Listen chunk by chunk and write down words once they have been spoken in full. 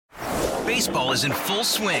Baseball is in full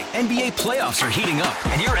swing. NBA playoffs are heating up,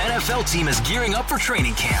 and your NFL team is gearing up for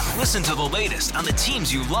training camp. Listen to the latest on the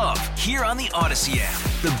teams you love here on the Odyssey app.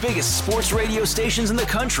 The biggest sports radio stations in the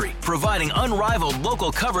country, providing unrivaled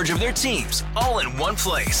local coverage of their teams, all in one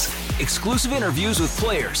place. Exclusive interviews with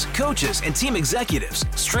players, coaches, and team executives,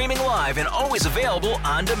 streaming live and always available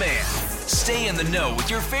on demand. Stay in the know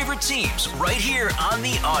with your favorite teams right here on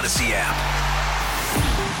the Odyssey app.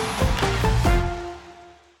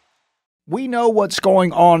 We know what's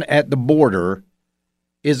going on at the border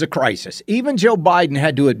is a crisis. Even Joe Biden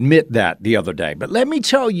had to admit that the other day. But let me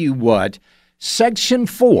tell you what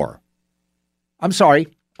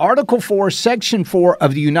Article 4, Section 4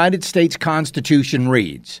 of the United States Constitution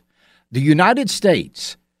reads, "The United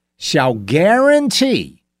States shall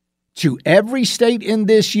guarantee to every state in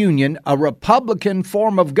this union a republican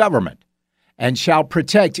form of government and shall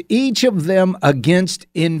protect each of them against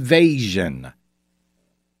invasion."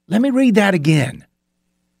 Let me read that again.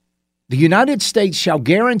 The United States shall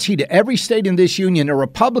guarantee to every state in this union a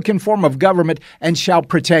republican form of government and shall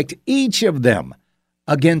protect each of them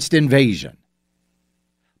against invasion.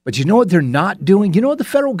 But you know what they're not doing? You know what the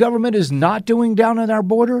federal government is not doing down at our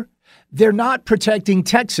border? They're not protecting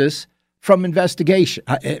Texas from invasion.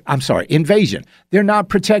 They're not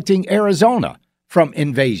protecting Arizona from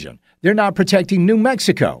invasion. They're not protecting New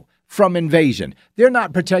Mexico from invasion. They're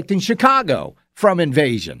not protecting Chicago from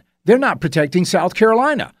invasion. They're not protecting South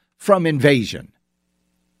Carolina from invasion.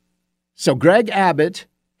 So Greg Abbott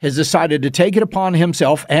has decided to take it upon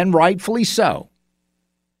himself, and rightfully so,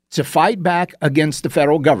 to fight back against the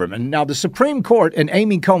federal government. Now, the Supreme Court and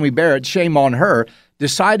Amy Coney Barrett, shame on her,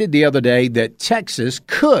 decided the other day that Texas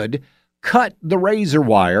could cut the razor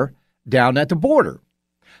wire down at the border.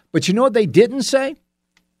 But you know what they didn't say?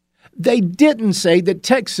 They didn't say that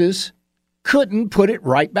Texas couldn't put it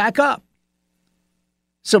right back up.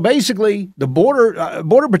 So basically, the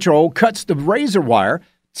Border Patrol cuts the razor wire.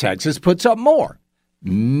 Texas puts up more.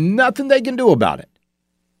 Nothing they can do about it.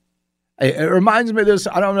 It reminds me of this,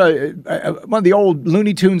 I don't know, one of the old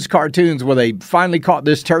Looney Tunes cartoons where they finally caught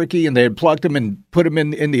this turkey and they had plucked him and put him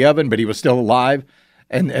in the oven, but he was still alive.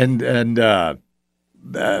 And the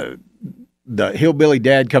hillbilly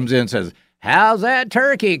dad comes in and says, "How's that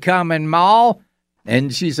turkey coming, Ma?"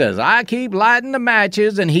 And she says, "I keep lighting the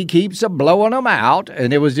matches and he keeps blowing them out."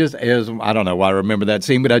 And it was I don't know why I remember that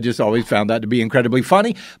scene, but I just always found that to be incredibly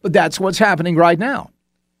funny. But that's what's happening right now.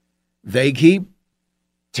 They keep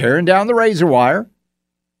tearing down the razor wire.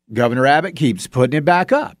 Governor Abbott keeps putting it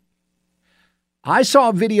back up. I saw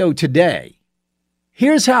a video today.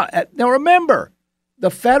 Here's how. Now remember,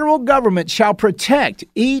 the federal government shall protect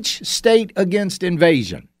each state against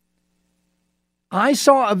invasion. I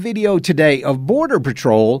saw a video today of Border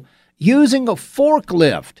Patrol using a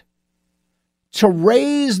forklift to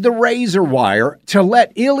raise the razor wire to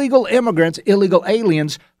let illegal immigrants, illegal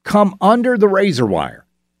aliens, come under the razor wire.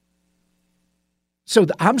 So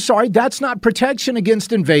I'm sorry, that's not protection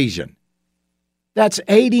against invasion. That's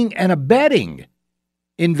aiding and abetting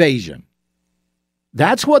invasion.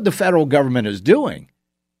 That's what the federal government is doing.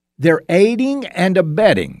 They're aiding and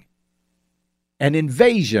abetting an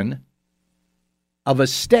invasion of a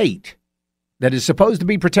state that is supposed to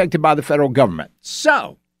be protected by the federal government.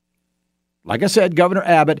 So, like I said, Governor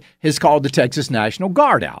Abbott has called the Texas National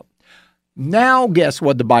Guard out. Now, guess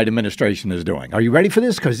what the Biden administration is doing? Are you ready for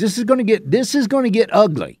this? Because this is going to get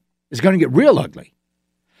ugly. It's going to get real ugly.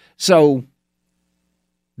 So,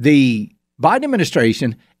 the Biden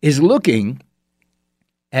administration is looking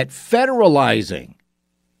at federalizing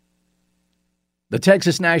the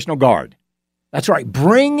Texas National Guard. That's right,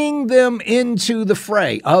 bringing them into the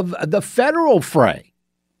fray, of the federal fray.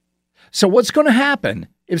 So what's going to happen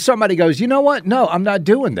if somebody goes, "You know what? No, I'm not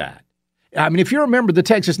doing that." I mean, if you're a member of the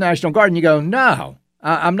Texas National Guard and you go, "No,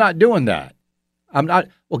 I'm not doing that. I'm not."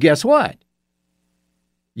 Well, guess what?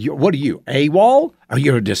 What are you, AWOL? Are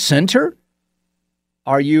you a dissenter?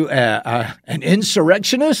 Are you an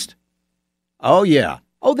insurrectionist? Oh, yeah.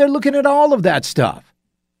 Oh, they're looking at all of that stuff.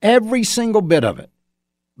 Every single bit of it.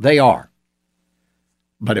 They are.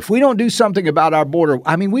 But if we don't do something about our border,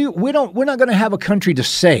 I mean, we're not going to have a country to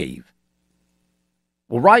save.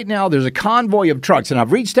 Well, right now, there's a convoy of trucks, and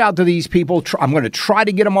I've reached out to these people. I'm going to try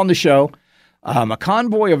to get them on the show. A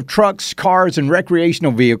convoy of trucks, cars, and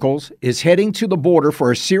recreational vehicles is heading to the border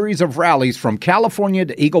for a series of rallies from California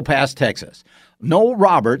to Eagle Pass, Texas. Noel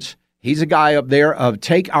Roberts, he's a guy up there of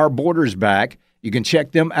Take Our Borders Back. You can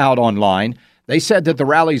check them out online. They said that the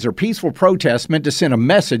rallies are peaceful protests meant to send a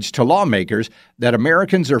message to lawmakers that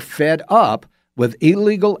Americans are fed up with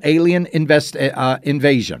illegal alien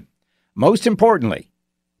invasion. Most importantly,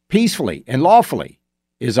 peacefully and lawfully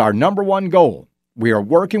is our number one goal. We are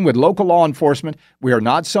working with local law enforcement. We are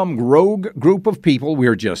not some rogue group of people. We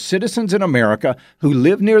are just citizens in America who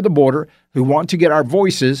live near the border, who want to get our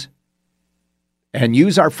voices and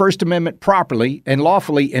use our First Amendment properly and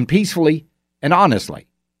lawfully and peacefully and honestly,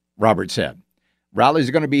 Robert said. Rallies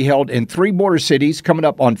are going to be held in 3 border cities coming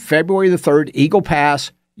up on February the 3rd, Eagle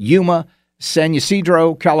Pass, Yuma, San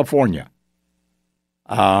Ysidro, California.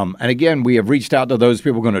 And again, we have reached out to those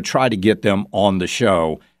people, going to try to get them on the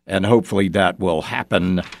show, and hopefully that will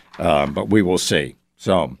happen, but we will see.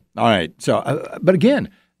 So, all right. So, but again,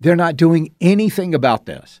 they're not doing anything about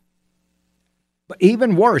this. But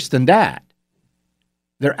even worse than that,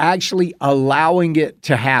 they're actually allowing it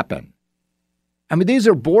to happen. I mean, these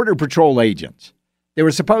are Border Patrol agents. They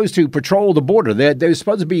were supposed to patrol the border. They're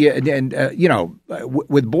supposed to be,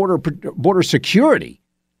 with border security.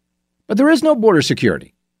 But there is no border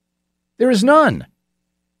security. There is none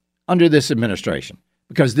under this administration,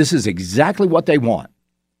 because this is exactly what they want.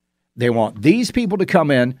 They want these people to come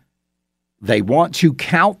in. They want to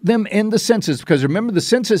count them in the census, because remember, the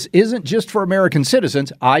census isn't just for American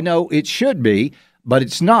citizens. I know it should be, but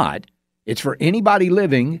it's not. It's for anybody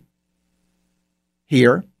living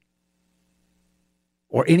here,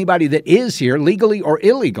 or anybody that is here legally or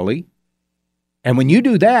illegally. And when you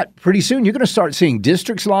do that, pretty soon you're going to start seeing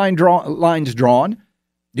districts lines drawn.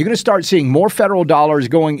 You're going to start seeing more federal dollars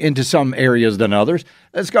going into some areas than others.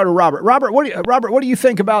 Let's go to Robert. Robert, what do you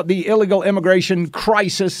think about the illegal immigration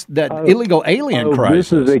crisis, that illegal alien crisis?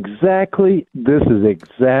 This is exactly.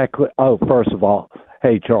 Oh, first of all,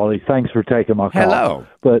 hey, Charlie, thanks for taking my call. Hello.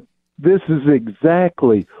 But this is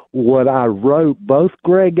exactly what I wrote both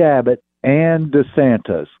Greg Abbott and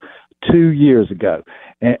DeSantis 2 years ago.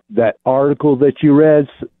 And that article that you read,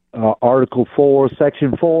 Article 4,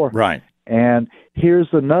 Section 4. Right. And here's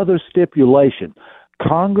another stipulation.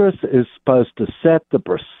 Congress is supposed to set the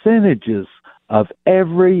percentages of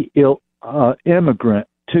every immigrant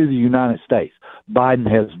to the United States. Biden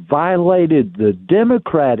has violated the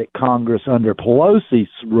Democratic Congress under Pelosi's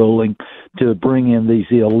ruling to bring in these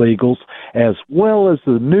illegals, as well as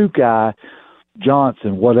the new guy,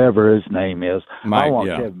 Johnson, whatever his name is. Mike, I want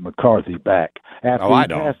Kevin McCarthy back. After he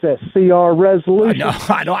passed that CR resolution.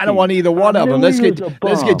 I don't want either one of them. Let's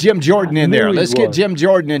get Jim Jordan in there. Let's get Jim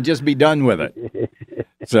Jordan and just be done with it.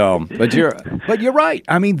 So, but you're right.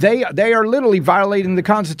 I mean, they are literally violating the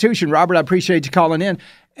Constitution. Robert, I appreciate you calling in.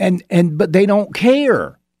 But they don't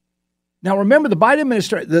care. Now, remember,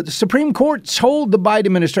 the Supreme Court told the Biden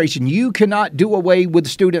administration, you cannot do away with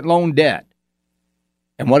student loan debt.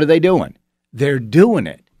 And what are they doing? They're doing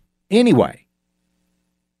it anyway.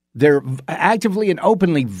 They're actively and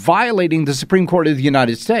openly violating the Supreme Court of the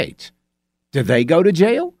United States. Do they go to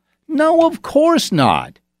jail? No, of course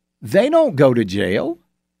not. They don't go to jail.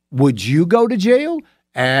 Would you go to jail?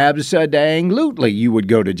 Abso-dang-lutely, you would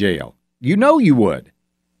go to jail. You know you would.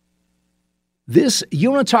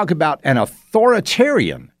 You want to talk about an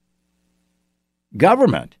authoritarian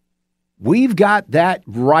government. We've got that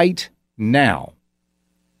right now.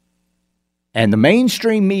 And the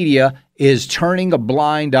mainstream media is turning a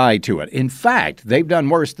blind eye to it. In fact, they've done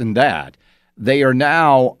worse than that. They are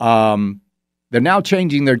now they're now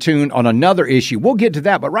changing their tune on another issue. We'll get to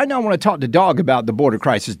that. But right now I want to talk to Dog about the border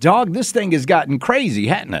crisis. Dog, this thing has gotten crazy,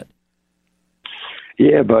 hasn't it?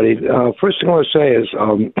 Yeah, buddy. First thing I want to say is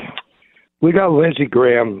we got Lindsey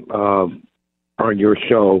Graham on your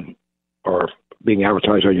show, or being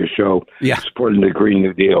advertised on your show, supporting the Green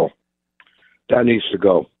New Deal. That needs to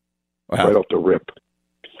go. Right off the rip.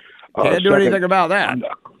 Can't do anything about that.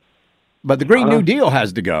 But the Green New Deal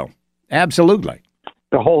has to go. Absolutely.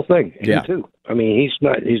 The whole thing. Him too. I mean,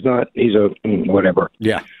 he's a whatever.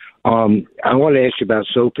 Yeah. I want to ask you about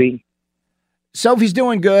Sophie. Sophie's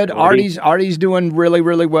doing good. Artie's doing really,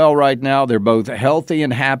 really well right now. They're both healthy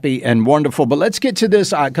and happy and wonderful. But let's get to this,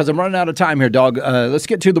 because I'm running out of time here, Dog. Let's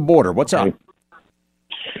get to the border. What's up?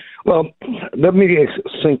 Well, let me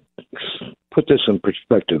put this in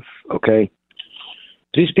perspective, okay?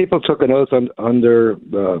 These people took an oath under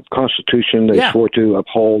the Constitution they swore to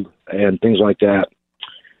uphold and things like that.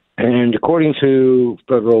 And according to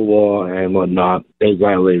federal law and whatnot, they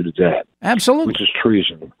violated that. Absolutely. Which is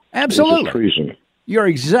treason. Absolutely. Which is treason. You're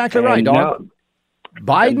exactly right, Dog.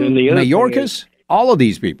 Biden, Mayorkas, all of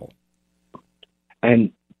these people.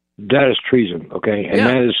 And that is treason, okay? And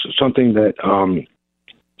that is something that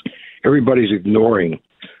everybody's ignoring.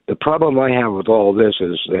 The problem I have with all this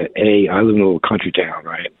is that, I live in a little country town,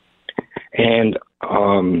 right? And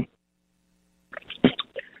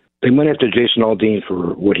they went after Jason Aldean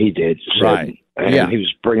for what he did. Right. And he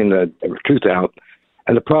was bringing the truth out.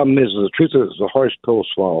 And the problem is the truth is the hardest pill to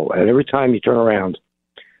swallow. And every time you turn around,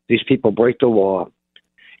 these people break the law.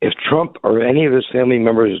 If Trump or any of his family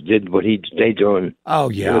members did what they doing,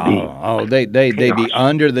 they'd be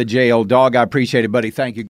under the jail. Dog, I appreciate it, buddy.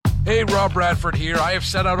 Thank you. Hey, Rob Bradford here. I have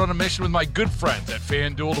set out on a mission with my good friends at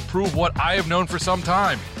FanDuel to prove what I have known for some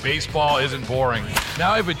time. Baseball isn't boring.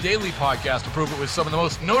 Now I have a daily podcast to prove it with some of the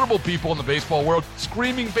most notable people in the baseball world,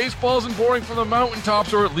 screaming baseball isn't boring from the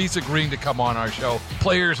mountaintops, or at least agreeing to come on our show.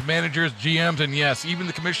 Players, managers, GMs, and yes, even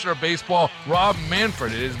the commissioner of baseball, Rob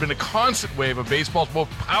Manfred. It has been a constant wave of baseball's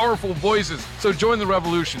most powerful voices. So join the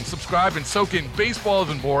revolution. Subscribe and soak in Baseball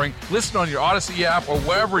Isn't Boring. Listen on your Odyssey app or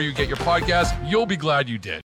wherever you get your podcasts. You'll be glad you did.